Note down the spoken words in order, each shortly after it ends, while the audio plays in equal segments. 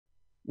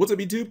What's up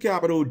YouTube,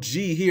 Capital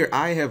G here.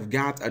 I have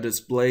got a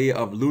display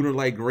of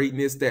Lunalight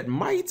greatness that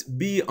might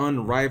be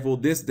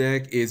unrivaled. This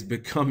deck is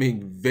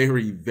becoming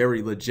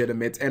very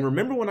legitimate. And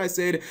remember when I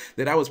said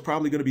that I was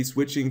probably going to be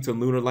switching to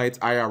Lunalights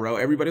IRL?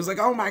 Everybody was like,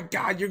 oh my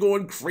god, you're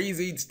going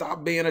crazy.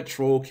 Stop being a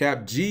troll,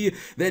 Cap G.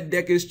 That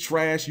deck is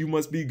trash. You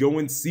must be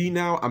going C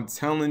now. I'm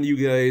telling you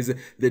guys,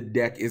 the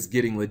deck is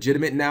getting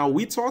legitimate. Now,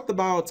 we talked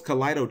about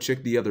Kaleido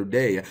chick the other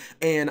day,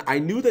 and I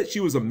knew that she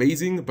was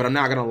amazing, but I'm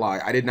not going to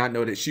lie. I did not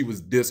know that she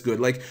was this good.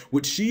 Like,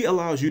 what she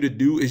allows you to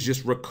do is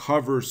just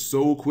recover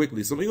so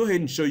quickly. So let me go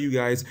ahead and show you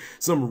guys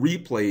some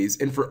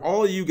replays. And for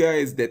all of you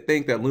guys that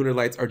think that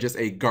Lunalights are just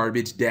a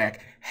garbage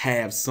deck,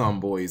 have some,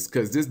 boys,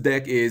 because this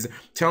deck is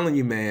telling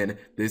you, man,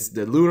 the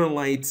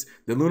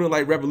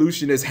Lunalight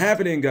revolution is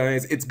happening,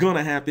 guys. It's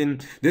gonna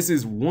happen. This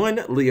is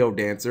one Leo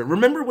Dancer.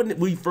 Remember when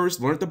we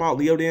first learned about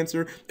Leo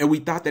Dancer and we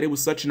thought that it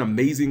was such an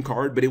amazing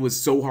card, but it was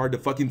so hard to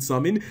fucking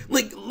summon?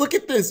 Like, look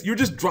at this. You're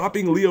just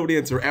dropping Leo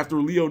Dancer after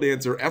Leo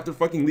Dancer after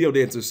fucking Leo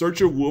Dancer.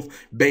 Search your wolf.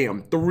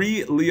 Bam.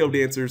 3 Leo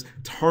Dancers.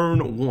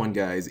 Turn 1,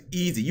 guys.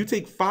 Easy. You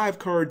take 5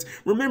 cards.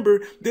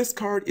 Remember, this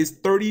card is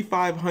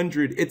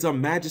 3,500. It's a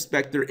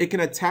Magispector. It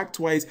can attack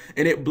twice,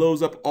 and it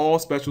blows up all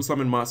special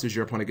summon monsters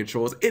your opponent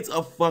controls. It's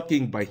a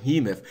fucking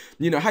behemoth.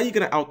 You know, how you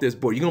gonna out this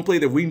board? You gonna play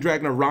the Winged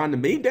Dragon around the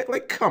main deck?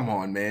 Like, come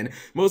on, man.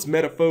 Most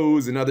meta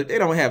foes and other, they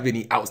don't have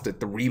any outs to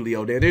 3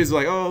 Leo Dancer. They're just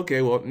like, oh,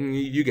 okay, well,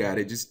 you got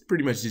it. Just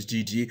pretty much just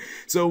GG.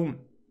 So,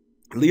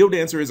 Leo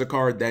Dancer is a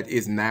card that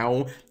is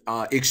now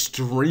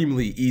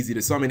extremely easy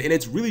to summon, and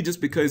it's really just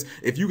because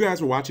if you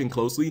guys were watching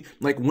closely,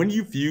 like when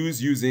you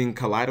fuse using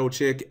Kaleido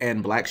Chick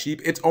and Black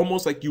Sheep, it's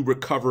almost like you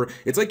recover.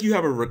 It's like you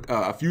have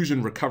a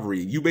fusion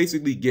recovery. You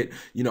basically get,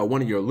 you know,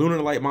 one of your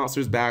Lunalight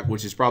monsters back,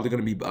 which is probably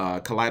going to be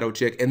Kaleido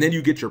Chick, and then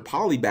you get your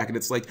Poly back, and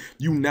it's like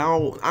you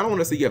now, I don't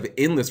want to say you have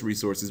endless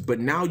resources, but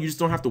now you just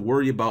don't have to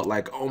worry about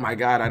like, oh my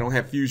god, I don't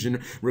have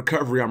fusion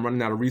recovery, I'm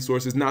running out of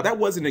resources. Now, that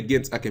wasn't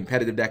against a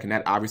competitive deck, and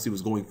that obviously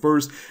was going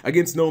first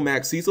against no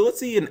Max C. So let's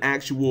see an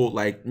actual,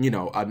 like, you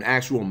know, an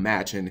actual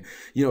match and,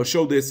 you know,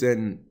 show this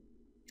in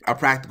a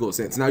practical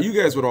sense. Now, you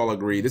guys would all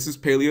agree this is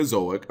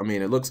Paleozoic. I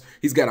mean, it looks,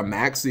 he's got a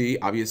Maxi.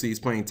 Obviously, he's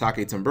playing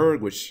Take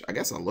Tenberg, which I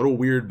guess a little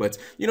weird, but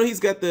you know, he's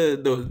got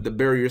the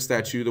barrier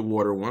statue, the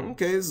water one.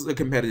 Okay, this is a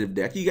competitive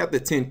deck. He got the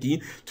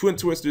Tenki, Twin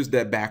Twisters,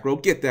 that back row.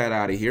 Get that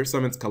out of here.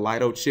 Summons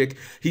Kaleido Chick.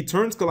 He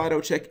turns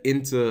Kaleido Chick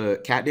into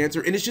Cat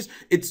Dancer, and it's just,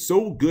 it's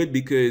so good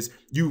because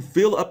you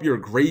fill up your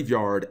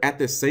graveyard at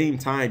the same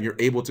time you're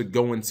able to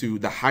go into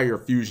the higher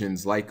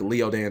fusions like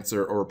Leo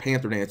Dancer or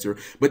Panther Dancer.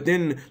 But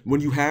then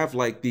when you have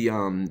like the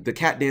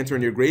Cat Dancer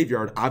in your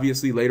graveyard,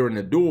 obviously later in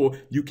the duel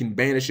you can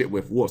banish it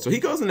with Wolf. So he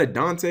goes into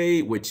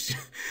Dante, which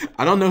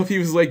I don't know if he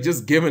was like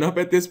just giving up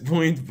at this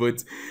point,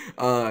 but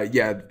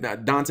yeah,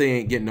 Dante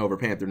ain't getting over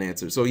Panther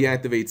Dancer. So he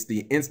activates the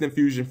instant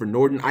fusion for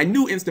Norden. I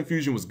knew instant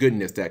fusion was good in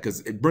this deck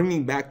because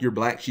bringing back your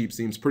Black Sheep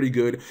seems pretty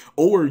good,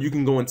 or you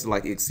can go into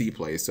like XC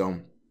play.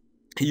 So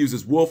he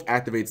uses Wolf,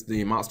 activates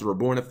the Monster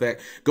Reborn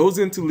effect, goes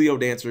into Leo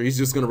Dancer. He's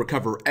just going to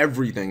recover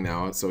everything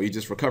now. So he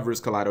just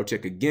recovers Kaleido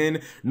Chick again.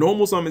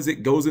 Normal summons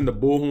it, goes into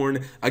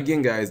Bullhorn.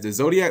 Again, guys, the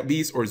Zodiac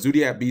Beast or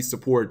Zodiac Beast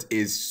support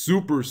is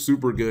super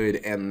good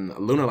in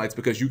Lunalights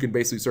because you can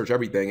basically search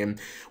everything.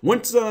 And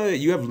once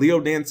you have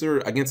Leo Dancer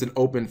against an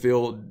open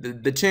field,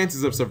 the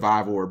chances of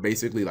survival are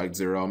basically like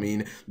 0. I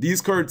mean, these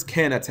cards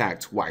can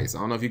attack twice. I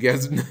don't know if you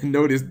guys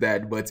noticed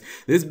that, but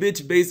this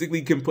bitch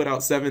basically can put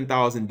out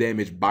 7,000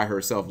 damage by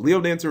herself.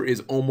 Leo Dancer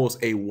is almost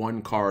a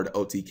 1-card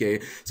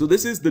OTK. So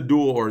this is the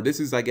duel, or this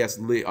is, I guess,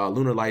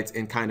 Lunalights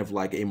in kind of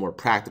like a more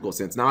practical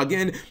sense. Now,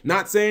 again,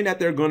 not saying that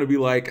they're going to be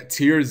like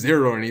tier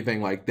 0 or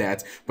anything like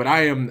that, but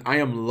I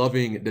am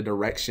loving the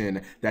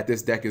direction that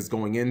this deck is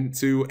going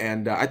into,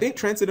 and I think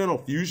Transcendental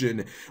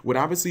Fusion would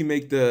obviously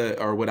make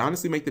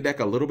honestly make the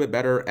deck a little bit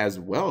better as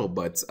well.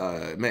 But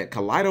man,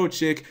 Kaleido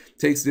Chick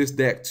takes this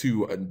deck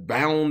to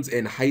bounds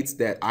and heights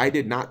that I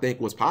did not think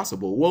was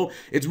possible. Well,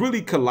 it's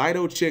really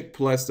Kaleido Chick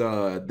plus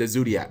the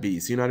Zodiac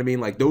Beast, you know what I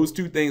mean? Like, those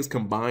two things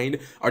combined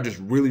are just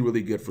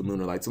really good for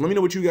Lunalight. So let me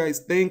know what you guys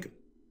think.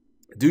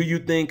 Do you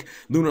think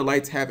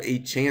Lunalights have a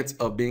chance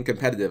of being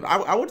competitive?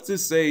 I would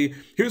just say,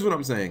 here's what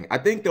I'm saying. I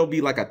think there'll be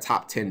like a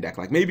top 10 deck,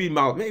 like maybe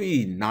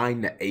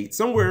 9 to 8,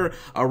 somewhere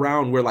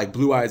around where like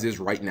Blue Eyes is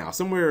right now,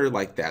 somewhere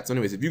like that. So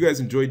anyways, if you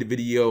guys enjoyed the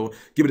video,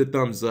 give it a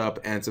thumbs up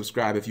and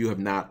subscribe if you have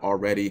not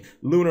already.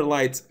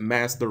 Lunalights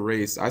Master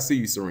Race. I see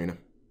you, Serena.